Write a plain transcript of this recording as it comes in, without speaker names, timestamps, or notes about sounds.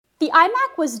The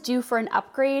iMac was due for an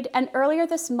upgrade, and earlier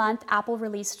this month, Apple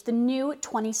released the new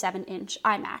 27-inch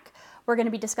iMac. We're going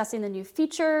to be discussing the new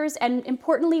features and,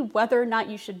 importantly, whether or not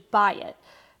you should buy it.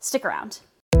 Stick around.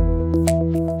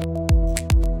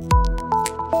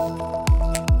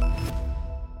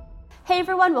 Hey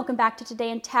everyone, welcome back to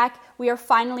Today in Tech. We are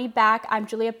finally back. I'm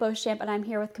Juliette Beauchamp, and I'm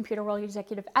here with Computer World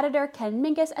Executive Editor Ken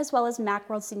Mingus, as well as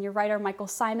Macworld Senior Writer Michael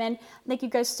Simon. Thank you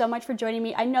guys so much for joining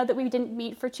me. I know that we didn't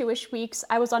meet for 2-ish weeks.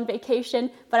 I was on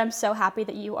vacation, but I'm so happy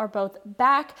that you are both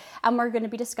back, and we're going to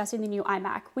be discussing the new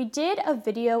iMac. We did a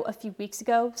video a few weeks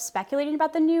ago speculating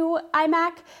about the new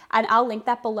iMac, and I'll link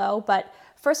that below. But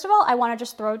first of all, I want to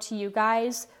just throw to you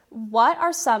guys, what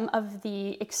are some of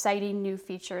the exciting new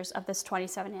features of this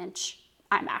 27-inch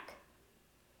iMac?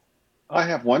 I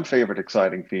have one favorite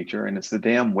exciting feature, and it's the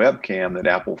damn webcam that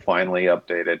Apple finally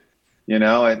updated. You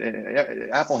know,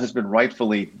 Apple has been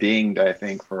rightfully dinged, I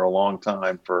think, for a long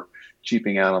time for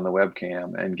cheaping out on the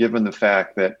webcam. And given the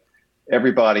fact that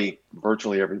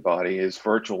virtually everybody is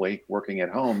virtually working at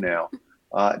home now,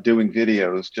 doing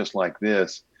videos just like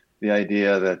this, the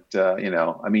idea that,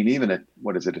 even a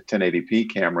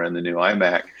 1080p camera in the new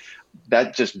iMac,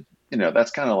 that just,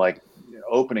 that's kind of like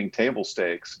opening table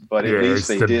stakes, but at least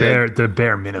they did the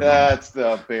bare minimum. That's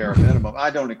the bare minimum. I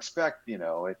don't expect,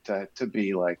 it to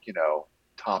be like,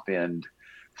 top end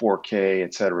 4K,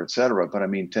 et cetera, but I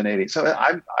mean, 1080. So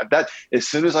that as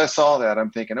soon as I saw that,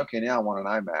 I'm thinking, okay, now I want an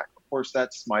iMac. Of course,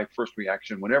 that's my first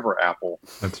reaction whenever Apple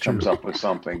comes up with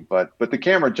something, but the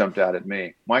camera jumped out at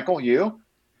me. Michael, you?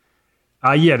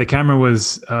 Yeah, the camera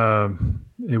was,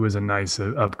 it was a nice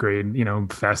upgrade,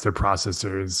 faster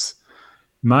processors.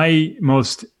 What I'm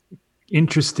most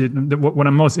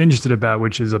interested about,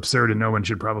 which is absurd and no one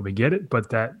should probably get it,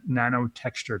 but that nano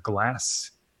texture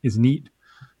glass is neat.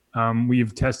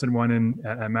 We've tested one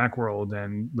at Macworld,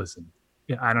 and listen,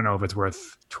 I don't know if it's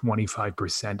worth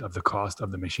 25% of the cost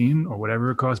of the machine or whatever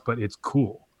it costs, but it's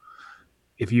cool.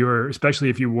 Especially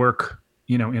if you work,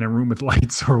 in a room with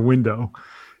lights or a window,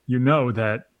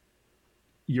 that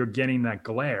you're getting that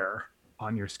glare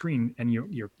on your screen, and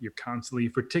you're constantly,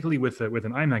 particularly with an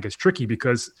iMac, it's tricky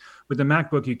because with the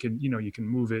MacBook you can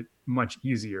move it much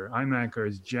easier. iMac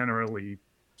is generally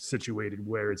situated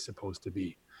where it's supposed to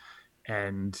be,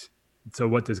 and so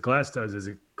what this glass does is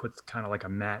it puts kind of like a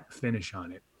matte finish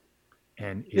on it.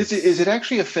 And is it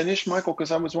actually a finish, Michael?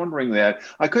 Because I was wondering that.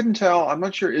 I couldn't tell. I'm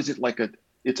not sure. Is it like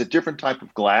it's a different type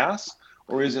of glass,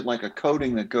 or is it like a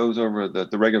coating that goes over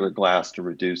the regular glass to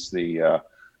reduce the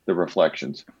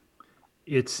reflections?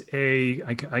 It's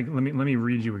let me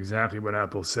read you exactly what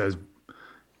Apple says.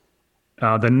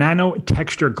 The nano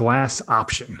texture glass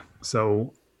option.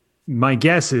 So my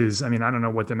guess is, I don't know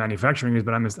what the manufacturing is,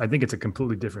 but I think it's a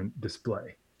completely different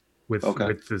display with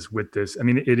this.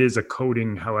 It is a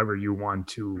coating, however you want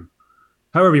to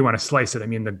slice it.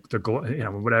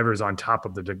 The whatever is on top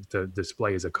of the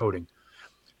display is a coating.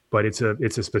 But it's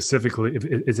a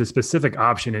specific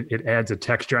option. It adds a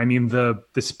texture.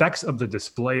 The specs of the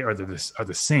display are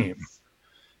the same.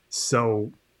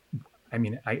 So,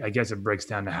 I guess it breaks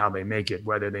down to how they make it,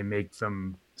 whether they make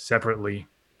them separately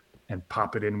and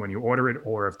pop it in when you order it,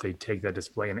 or if they take that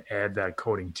display and add that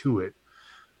coating to it.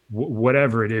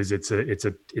 Whatever it is,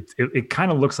 it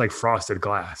kind of looks like frosted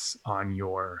glass on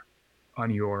your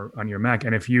Mac.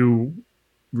 And if you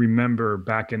remember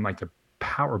back in like the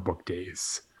PowerBook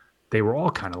days, they were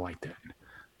all kind of like that,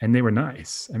 and they were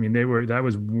nice. That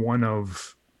was one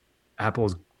of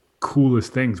Apple's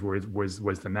coolest things was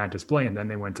the matte display, and then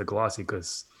they went to glossy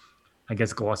because I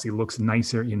guess glossy looks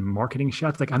nicer in marketing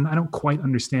shots. Like I don't quite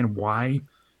understand why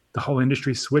the whole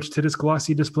industry switched to this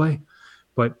glossy display,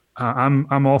 but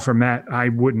I'm all for matte. I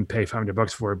wouldn't pay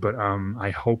 $500 for it, but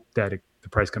I hope that the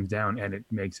price comes down and it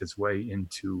makes its way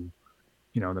into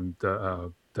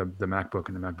the MacBook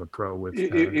and the MacBook Pro. With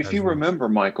if you remember,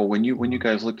 Michael, when you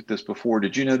guys looked at this before,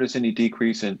 did you notice any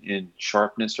decrease in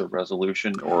sharpness or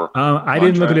resolution or I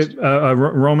didn't look at it.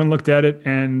 Roman looked at it,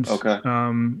 and okay.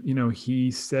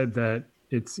 He said that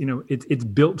it's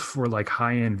built for like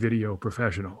high-end video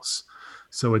professionals,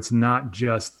 so it's not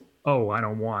just I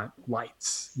don't want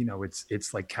lights.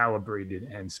 It's like calibrated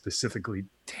and specifically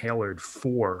tailored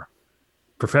for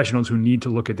professionals who need to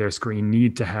look at their screen,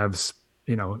 need to have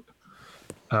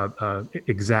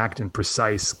exact and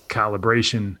precise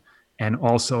calibration, and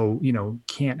also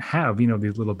can't have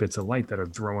these little bits of light that are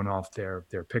throwing off their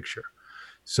picture.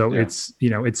 So it's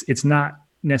not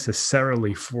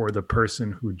necessarily for the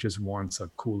person who just wants a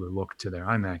cooler look to their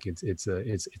iMac.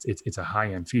 It's a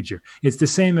high-end feature. It's the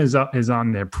same as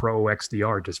on their Pro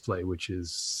XDR display, which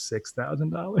is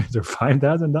 $6,000 or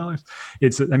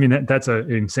 $5,000. That's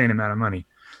an insane amount of money.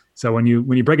 So when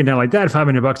you break it down like that,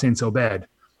 $500 ain't so bad,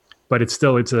 but it's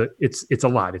still it's a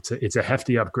lot. It's a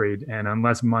hefty upgrade, and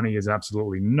unless money is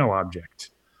absolutely no object,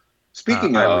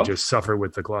 I would just suffer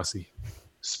with the glossy.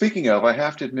 Speaking of, I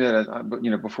have to admit,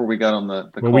 before we got on the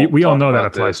well, call, we all know that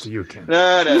applies to you, Ken.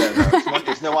 No.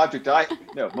 It's no object.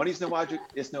 Money's no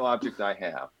object. It's no object I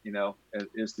have.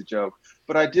 Is the joke.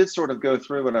 But I did sort of go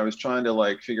through and I was trying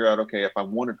to figure out, okay, if I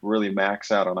wanted to really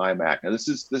max out on iMac. Now this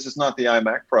is not the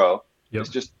iMac Pro. Yep. It's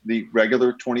just the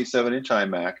regular 27-inch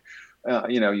iMac.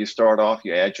 You start off,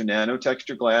 you add your nano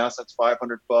texture glass, that's $500,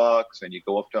 and you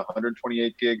go up to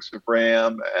 128 gigs of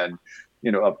RAM, and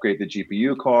upgrade the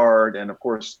GPU card, and of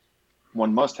course,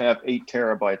 one must have 8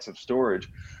 terabytes of storage.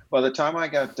 By the time I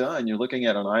got done, you're looking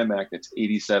at an iMac that's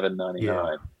 $87.99.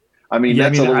 Yeah. I mean,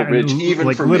 that's a little rich,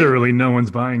 even for literally me. No one's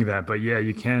buying that, but yeah,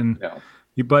 you can.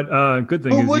 Yeah. But good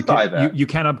thing is you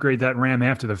can upgrade that RAM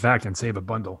after the fact and save a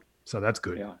bundle, so that's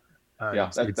good. Yeah.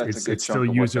 It's still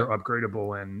user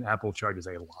upgradable, and Apple charges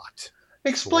a lot.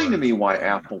 Explain to me why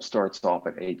Apple starts off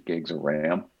at 8 gigs of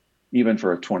RAM, even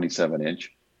for a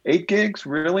 27-inch. 8 gigs,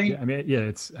 really?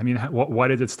 Yeah, why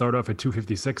did it start off at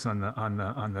 256 on the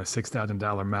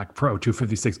 $6,000 Mac Pro,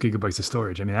 256 gigabytes of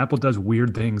storage? I mean, Apple does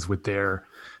weird things with their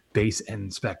base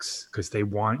end specs because they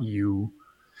want you,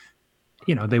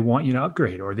 they want you to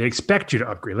upgrade, or they expect you to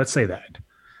upgrade. Let's say that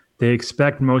they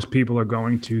expect most people are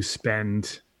going to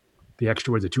spend the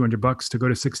extra, was it $200 to go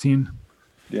to 16?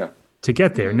 Yeah. To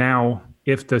get there. Mm-hmm. Now,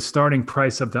 if the starting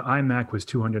price of the iMac was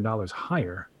 $200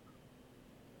 higher,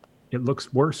 it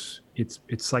looks worse. It's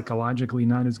psychologically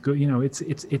not as good.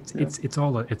 It's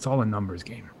all a numbers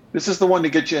game. This is the one to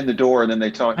get you in the door, and then they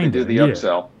do the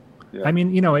upsell. Yeah. I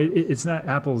mean, it's not,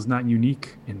 Apple's not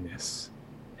unique in this.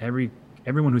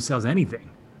 Everyone who sells anything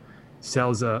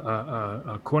sells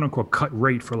a quote unquote cut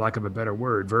rate, for lack of a better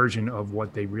word, version of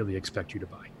what they really expect you to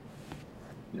buy.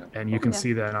 Yeah. And you can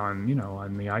see that on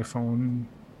the iPhone.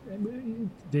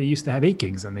 They used to have 8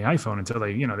 gigs on the iPhone until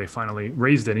they finally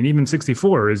raised it, and even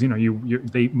 64 is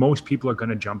most people are going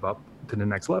to jump up to the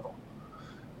next level.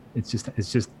 It's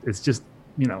just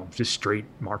straight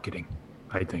marketing,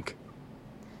 I think.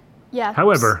 Yeah.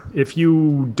 However, if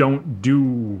you don't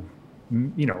do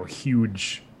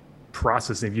huge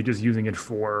processing, if you're just using it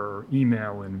for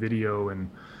email and video and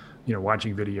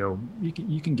watching video,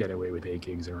 you can get away with 8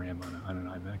 gigs of RAM on an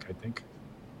iMac, I think.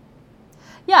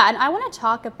 Yeah, and I want to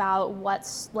talk about what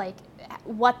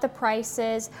the price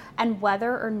is and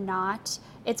whether or not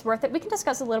it's worth it. We can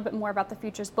discuss a little bit more about the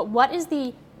features, but what is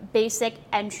the basic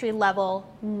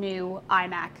entry-level new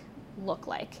iMac look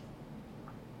like?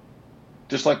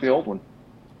 Just like the old one.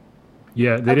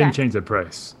 Yeah, they didn't change the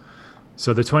price.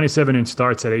 So the 27-inch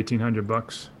starts at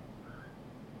 $1,800,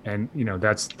 and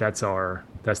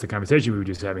that's the conversation we were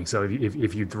just having. So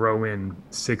if you throw in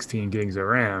 16 gigs of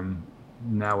RAM,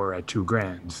 now we're at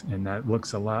 $2,000, and that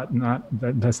looks a lot.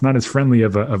 That's not as friendly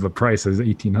of a price as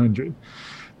 $1,800,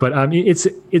 but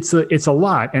it's a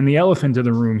lot. And the elephant in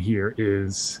the room here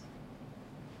is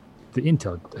the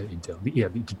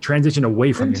the transition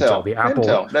away from Intel, the Apple,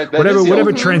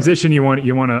 whatever transition you want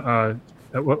to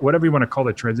whatever you want to call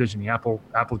the transition, the Apple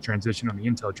transition on the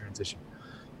Intel transition.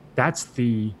 That's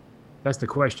the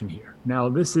question here. Now,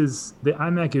 the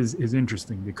iMac is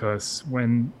interesting because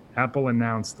when Apple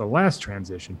announced the last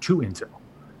transition to Intel,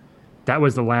 that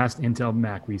was the last Intel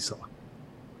Mac we saw.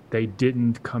 They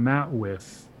didn't come out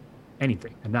with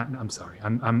anything, and I'm sorry,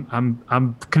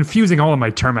 I'm confusing all of my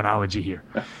terminology here.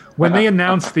 When they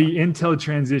announced the Intel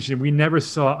transition, we never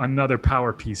saw another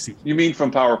PowerPC. You mean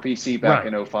from PowerPC back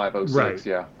in 05, 06, right.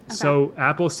 Yeah. Okay. So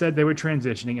Apple said they were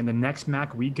transitioning, and the next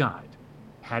Mac we got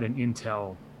had an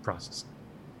Intel processor.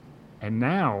 And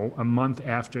now, a month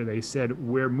after they said,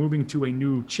 we're moving to a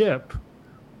new chip,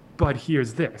 but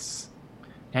here's this.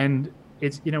 And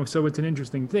it's, so it's an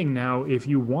interesting thing. Now, if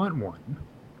you want one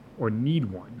or need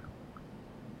one,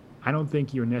 I don't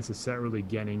think you're necessarily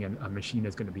getting a machine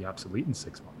that's going to be obsolete in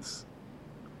 6 months.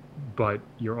 But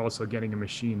you're also getting a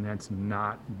machine that's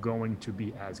not going to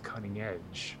be as cutting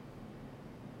edge.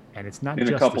 And it's not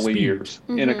just a couple of years.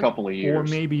 Mm-hmm. In a couple of years. Or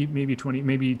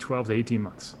maybe 12 to 18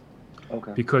 months.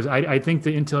 Okay. Because I think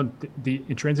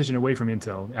the transition away from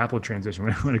Intel, Apple transition,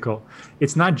 whatever you want to call it,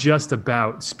 it's not just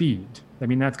about speed. I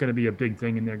mean, that's going to be a big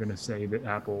thing, and they're going to say that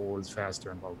Apple is faster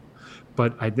and blah, blah.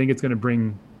 But I think it's going to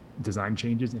bring design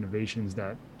changes, innovations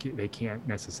that they can't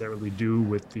necessarily do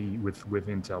with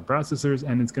Intel processors,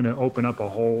 and it's going to open up a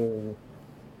whole,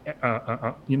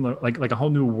 like a whole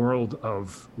new world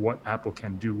of what Apple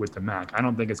can do with the Mac. I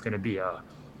don't think it's going to be a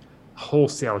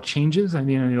wholesale changes. I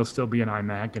mean, it'll still be an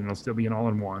iMac, and it'll still be an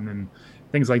all-in-one and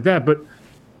things like that. But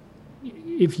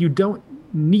if you don't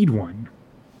need one,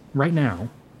 right now,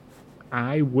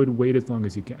 I would wait as long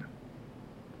as you can.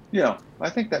 Yeah, I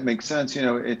think that makes sense.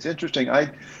 It's interesting.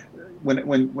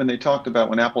 When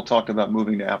Apple talked about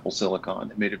moving to Apple Silicon,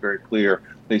 they made it very clear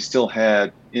they still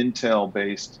had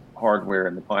Intel-based hardware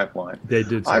in the pipeline. They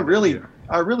did I say that, really, yeah.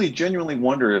 I really genuinely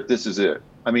wonder if this is it.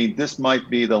 I mean, this might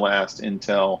be the last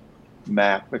Intel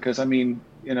Mac because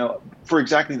for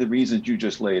exactly the reasons you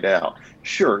just laid out.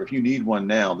 Sure, if you need one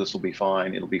now, this will be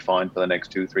fine. It'll be fine for the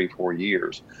next 2, 3, 4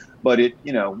 years. But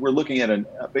we're looking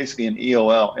at basically an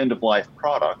EOL end of life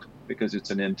product because it's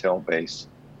an Intel based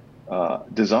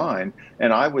design.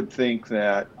 And I would think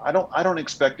that I don't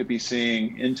expect to be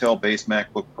seeing Intel based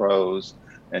MacBook Pros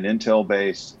and Intel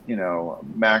based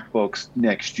MacBooks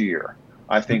next year.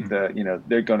 I think that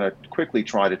they're going to quickly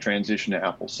try to transition to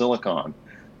Apple Silicon.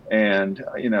 And,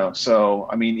 so,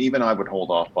 I mean, even I would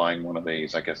hold off buying one of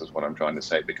these, I guess is what I'm trying to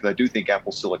say, because I do think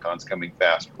Apple Silicon's coming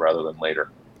faster rather than later.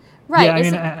 Right.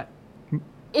 Yeah,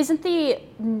 Isn't the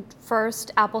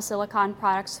first Apple Silicon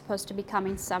product supposed to be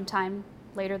coming sometime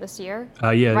later this year?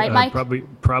 Yeah, right, Mike?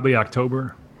 Probably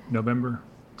October, November,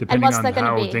 And depending what's on that gonna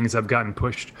how be? things have gotten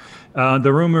pushed.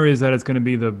 The rumor is that it's going to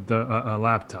be the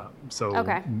laptop. So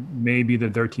Okay. maybe the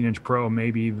 13-inch Pro,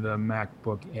 maybe the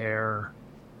MacBook Air,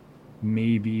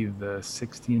 maybe the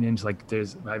 16-inch. Like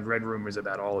I've read rumors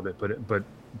about all of it, but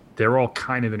they're all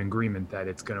kind of in agreement that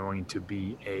it's going to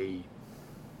be a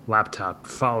laptop,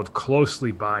 followed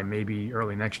closely by maybe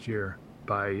early next year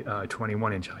by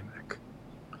 21-inch iMac.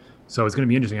 So it's going to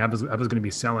be interesting. Apple's going to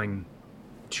be selling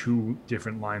 2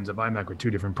 different lines of iMac with 2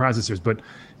 different processors. But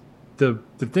the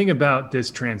thing about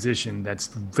this transition that's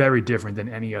very different than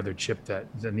any other chip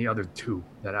than the other 2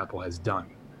 that Apple has done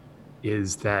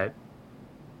is that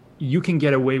you can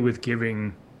get away with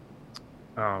giving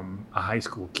a high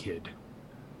school kid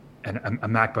a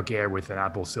MacBook Air with an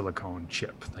Apple Silicon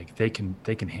chip. Like they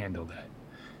can handle that.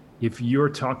 If you're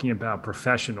talking about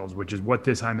professionals, which is what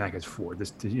this iMac is for,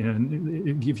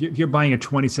 if you're buying a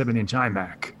 27-inch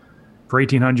iMac for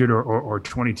 $1,800 or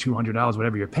 $2,200,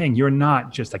 whatever you're paying, you're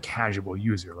not just a casual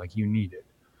user. Like you need it.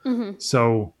 Mm-hmm.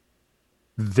 So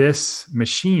this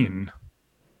machine,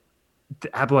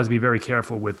 Apple has to be very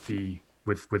careful with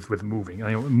moving.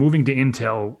 Moving to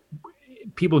Intel,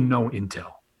 people know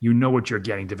Intel. You know what you're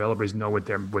getting. Developers know what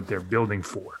they're building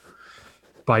for.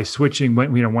 By switching,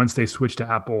 once they switch to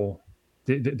Apple,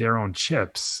 their own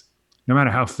chips, no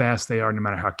matter how fast they are, no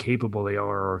matter how capable they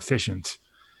are or efficient,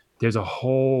 there's a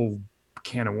whole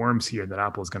can of worms here that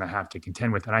Apple is going to have to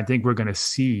contend with. And I think we're going to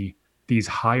see these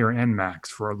higher end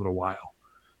Macs for a little while.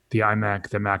 The iMac,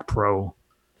 the Mac Pro,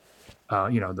 the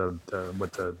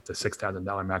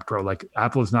 $6,000 Mac Pro. Like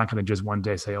Apple is not going to just one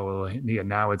day say, oh, well, yeah,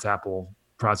 now it's Apple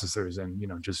processors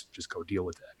and just go deal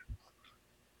with that.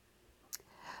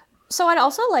 So I'd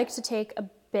also like to take a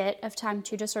bit of time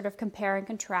to just sort of compare and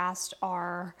contrast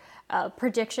our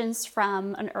predictions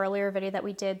from an earlier video that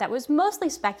we did that was mostly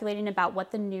speculating about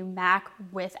what the new Mac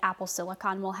with Apple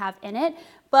Silicon will have in it.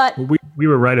 But we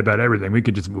were right about everything. We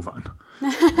could just move on.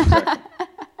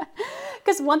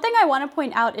 Because one thing I want to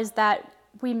point out is that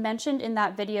we mentioned in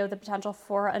that video the potential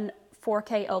for a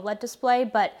 4K OLED display,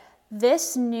 but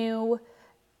this new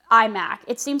iMac,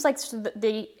 it seems like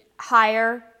the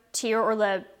higher tier or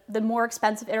the more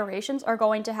expensive iterations are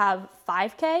going to have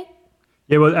 5K.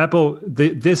 Yeah, well, Apple,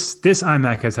 this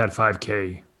iMac has had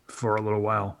 5K for a little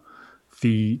while.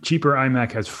 The cheaper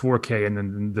iMac has 4K, and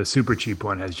then the super cheap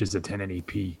one has just a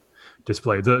 1080p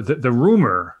display. The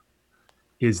rumor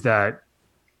is that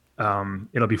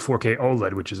it'll be 4K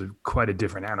OLED, which is quite a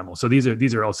different animal. So these are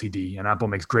LCD, and Apple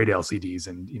makes great LCDs.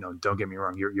 And don't get me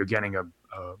wrong, you're getting a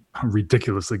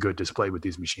ridiculously good display with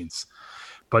these machines.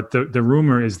 But the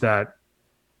rumor is that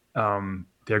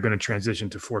they're going to transition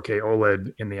to 4K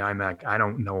OLED in the iMac. I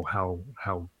don't know how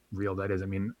real that is. I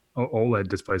mean, OLED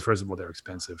displays, first of all, they're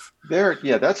expensive.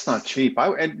 That's not cheap.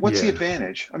 And what's the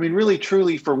advantage? I mean, really,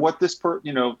 truly, for what this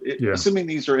assuming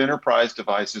these are enterprise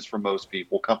devices for most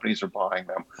people, companies are buying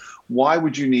them. Why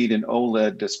would you need an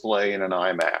OLED display in an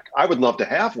iMac? I would love to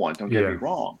have one. Don't get me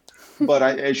wrong. But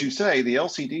as you say, the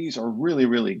LCDs are really,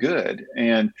 really good,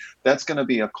 and that's going to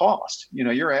be a cost.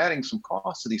 You're adding some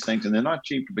cost to these things, and they're not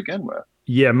cheap to begin with.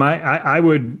 Yeah, I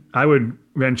would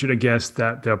venture to guess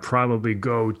that they'll probably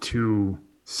go to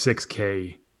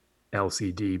 6K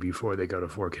LCD before they go to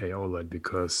 4K OLED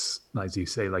because, as you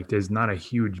say, like there's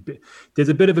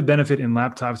a bit of a benefit in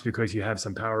laptops because you have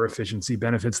some power efficiency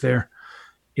benefits there.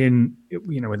 With an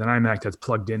iMac that's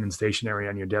plugged in and stationary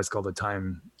on your desk all the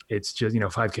time, it's just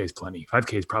 5K is plenty.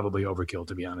 5K is probably overkill,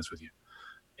 to be honest with you.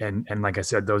 And like I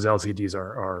said, those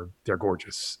LCDs they're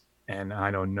gorgeous, and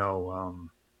I don't know.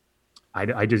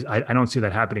 I don't see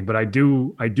that happening. But I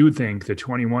do think the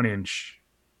 21 inch,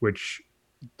 which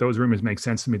those rumors make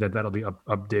sense to me that that'll be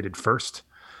updated first.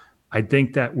 I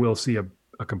think that we'll see a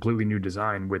completely new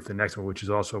design with the next one, which is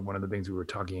also one of the things we were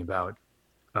talking about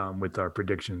with our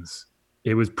predictions.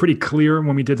 It was pretty clear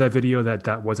when we did that video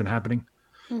that wasn't happening,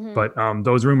 but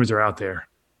those rumors are out there,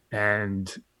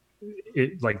 and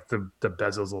it like the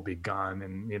bezels will be gone,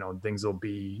 and things will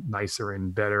be nicer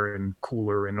and better and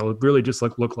cooler, and it'll really just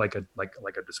look like a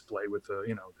display with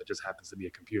that just happens to be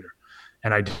a computer.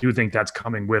 And I do think that's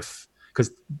coming with,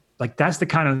 because like that's the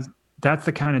kind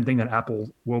of thing that Apple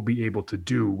will be able to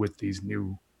do with these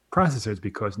new processors,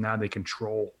 because now they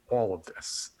control all of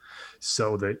this.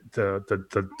 So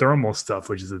the thermal stuff,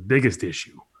 which is the biggest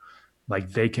issue, like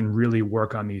they can really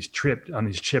work on these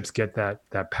chips, get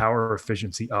that power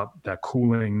efficiency up, that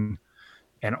cooling,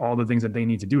 and all the things that they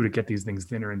need to do to get these things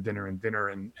thinner and thinner and thinner,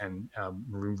 and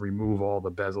remove all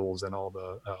the bezels and all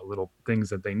the little things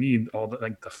that they need, all the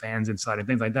like the fans inside and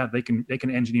things like that. They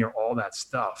can engineer all that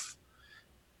stuff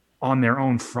on their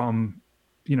own from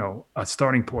a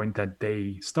starting point that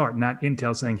they start, not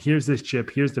Intel saying, here's this chip,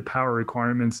 here's the power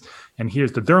requirements, and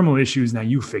here's the thermal issues, now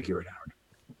you figure it out.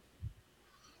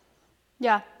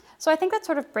 Yeah. So I think that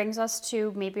sort of brings us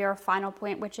to maybe our final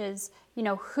point, which is,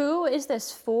 who is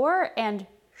this for and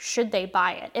should they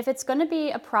buy it? If it's going to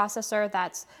be a processor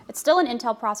it's still an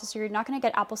Intel processor, you're not going to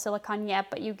get Apple Silicon yet,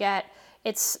 but you get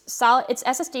it's solid, it's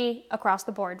SSD across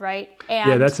the board, right? And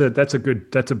yeah, that's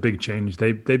a big change.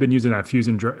 They've been using that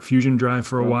Fusion drive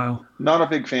for a while. Not a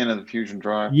big fan of the Fusion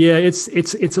drive. Yeah, it's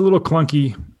a little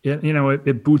clunky.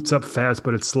 It boots up fast,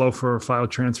 but it's slow for file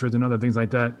transfers and other things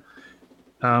like that.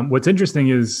 What's interesting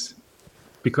is,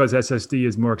 because SSD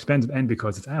is more expensive and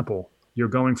because it's Apple, you're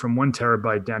going from 1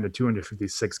 terabyte down to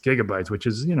 256 gigabytes, which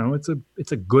is,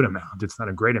 it's a good amount. It's not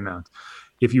a great amount.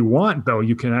 If you want, though,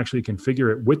 you can actually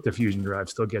configure it with the Fusion drive,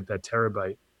 still get that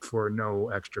terabyte for no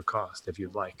extra cost if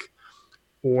you'd like.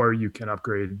 Or you can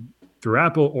upgrade through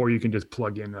Apple, or you can just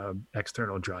plug in an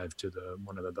external drive to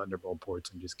one of the Thunderbolt ports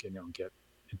and just get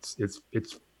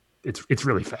it's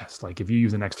really fast. Like if you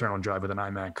use an external drive with an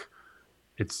iMac,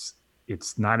 it's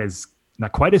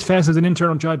not quite as fast as an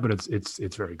internal drive, but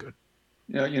it's very good.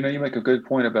 You make a good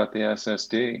point about the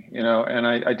SSD, and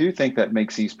I do think that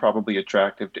makes these probably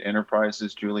attractive to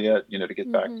enterprises, Juliet, to get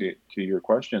back to your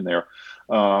question there.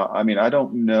 I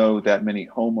don't know that many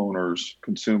homeowners,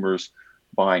 consumers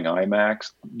buying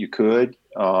iMacs. You could,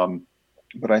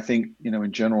 but I think,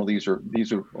 in general, these are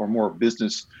more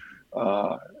business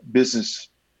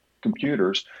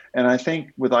computers. And I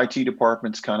think with IT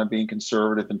departments kind of being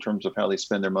conservative in terms of how they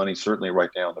spend their money, certainly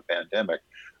right now in the pandemic,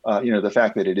 the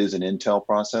fact that it is an Intel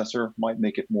processor might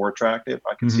make it more attractive.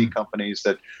 I can see companies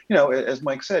that, as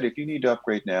Mike said, if you need to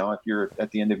upgrade now, if you're at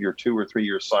the end of your 2 or 3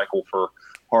 year cycle for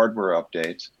hardware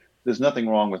updates, there's nothing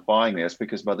wrong with buying this,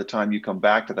 because by the time you come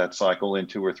back to that cycle in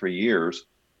 2 or 3 years,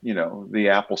 the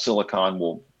Apple Silicon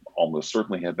will almost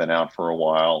certainly have been out for a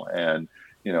while, and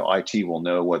IT will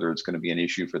know whether it's going to be an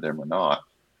issue for them or not.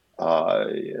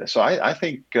 So I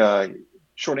think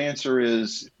short answer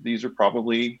is these are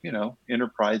probably,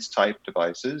 enterprise type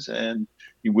devices, and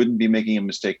you wouldn't be making a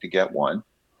mistake to get one,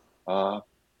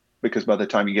 because by the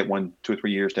time you get one 2 or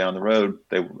 3 years down the road,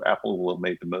 Apple will have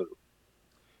made the move.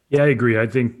 Yeah, I agree. I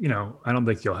think, I don't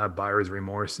think you'll have buyer's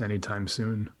remorse anytime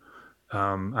soon.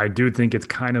 I do think it's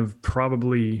kind of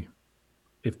probably,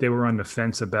 if they were on the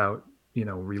fence about,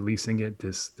 releasing it,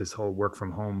 this whole work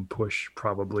from home push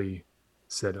probably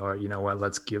said, all right, you know what,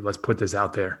 let's put this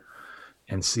out there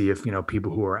and see if,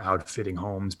 people who are outfitting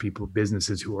homes,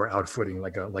 businesses who are outfitting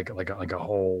like a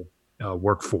whole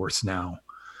workforce now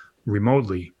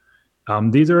remotely.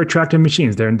 These are attractive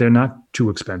machines. They're not too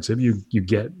expensive. You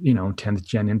get, 10th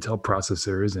gen Intel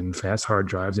processors and fast hard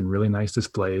drives and really nice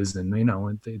displays, and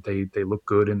they look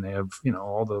good, and they have,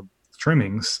 all the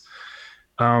trimmings.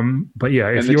 But yeah,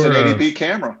 if you're a 1080p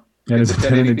camera, and it's a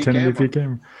 1080p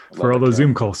camera for all those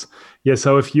Zoom calls. Yeah.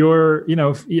 So if you're,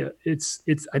 it's,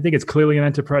 I think it's clearly an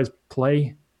enterprise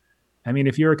play. I mean,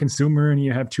 if you're a consumer and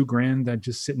you have $2,000 that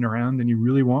just sitting around and you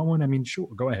really want one, sure,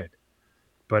 go ahead.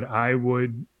 But I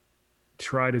would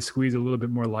try to squeeze a little bit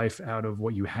more life out of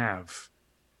what you have,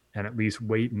 and at least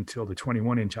wait until the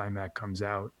 21-inch iMac comes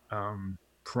out,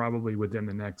 probably within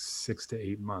the next 6 to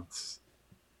 8 months,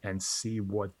 and see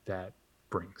what that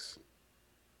brings.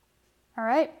 All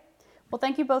right. Well,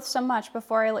 thank you both so much.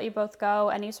 Before I let you both go,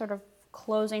 any sort of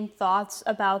closing thoughts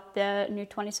about the new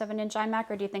 27-inch iMac,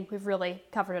 or do you think we've really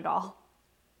covered it all?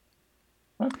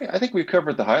 Okay, I think we've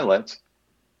covered the highlights.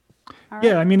 All right.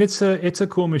 Yeah, I mean it's a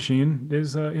cool machine.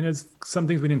 There's some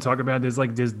things we didn't talk about.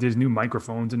 There's new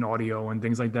microphones and audio and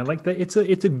things like that. Like that, it's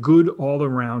a good all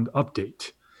around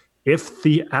update. If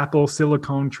the Apple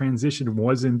silicone transition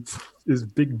wasn't this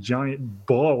big giant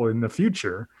ball in the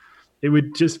future, it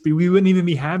would just be, we wouldn't even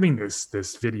be having this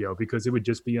video, because it would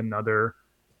just be another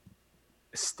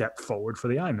step forward for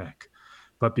the iMac.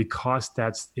 But because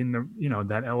that's in the,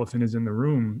 that elephant is in the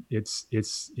room, it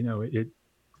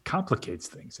complicates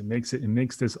things. It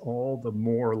makes this all the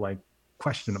more like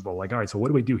questionable. Like, all right, so what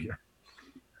do we do here?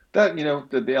 That,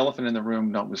 the elephant in the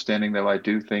room notwithstanding, though, I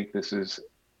do think this is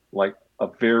like a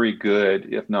very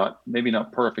good, if not, maybe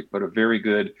not perfect, but a very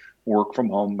good work from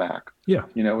home Mac. Yeah.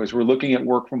 As we're looking at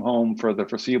work from home for the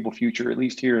foreseeable future, at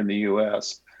least here in the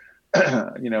US,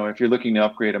 if you're looking to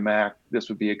upgrade a Mac, this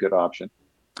would be a good option.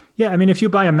 Yeah. I mean, if you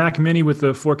buy a Mac Mini with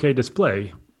a 4K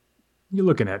display, you're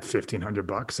looking at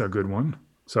 $1,500, a good one.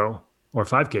 So, or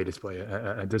 5K display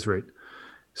at this rate.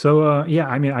 So, yeah,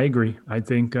 I mean, I agree. I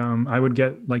think I would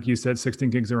get, like you said, 16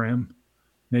 gigs of RAM,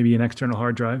 maybe an external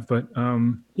hard drive, but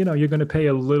you're going to pay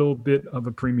a little bit of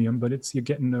a premium, but you're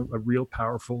getting a real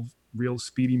powerful, real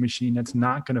speedy machine that's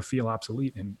not going to feel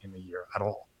obsolete in a year at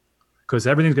all, because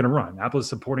everything's going to run. Apple is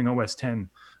supporting OS 10,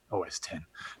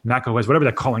 Mac OS, whatever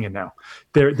they're calling it now.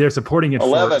 They're supporting it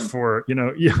 11. for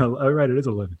right, it is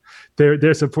 11.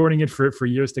 They're supporting it for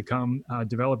years to come.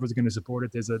 Developers are going to support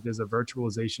it. There's a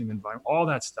virtualization environment. All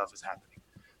that stuff is happening.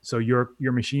 So your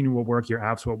machine will work, your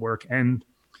apps will work, and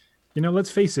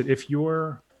let's face it, if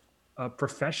you're a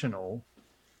professional,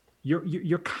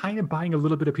 you're kind of buying a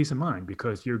little bit of peace of mind,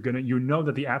 because that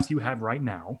the apps you have right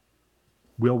now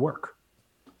will work.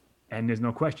 And there's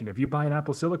no question, if you buy an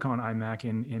Apple Silicon iMac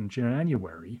in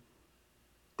January,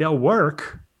 they'll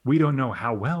work. We don't know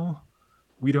how well.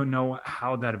 We don't know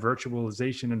how that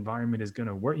virtualization environment is going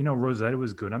to work. Rosetta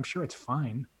was good. I'm sure it's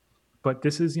fine. But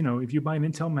this is, if you buy an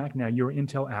Intel Mac now, your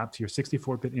Intel apps, your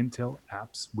 64-bit Intel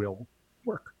apps will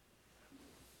work.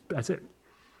 That's it.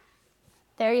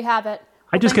 There you have it.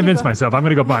 I just convinced myself. I'm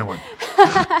going to go buy one.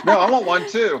 No, I want one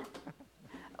too.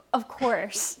 Of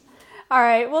course. All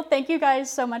right. Well, thank you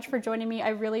guys so much for joining me. I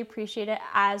really appreciate it,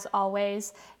 as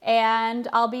always. And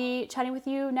I'll be chatting with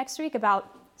you next week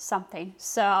about something.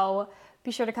 So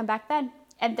be sure to come back then.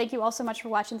 And thank you all so much for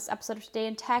watching this episode of Today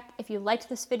in Tech. If you liked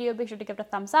this video, be sure to give it a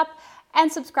thumbs up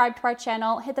and subscribe to our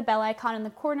channel. Hit the bell icon in the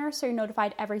corner so you're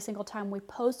notified every single time we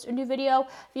post a new video.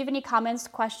 If you have any comments,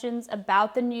 questions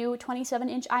about the new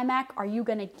 27-inch iMac, are you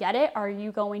going to get it? Are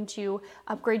you going to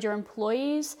upgrade your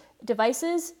employees'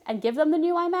 devices and give them the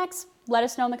new iMacs? Let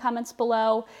us know in the comments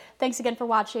below. Thanks again for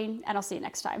watching, and I'll see you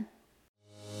next time.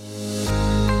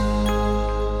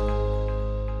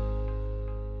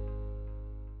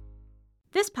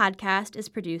 This podcast is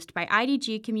produced by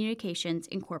IDG Communications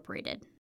Incorporated.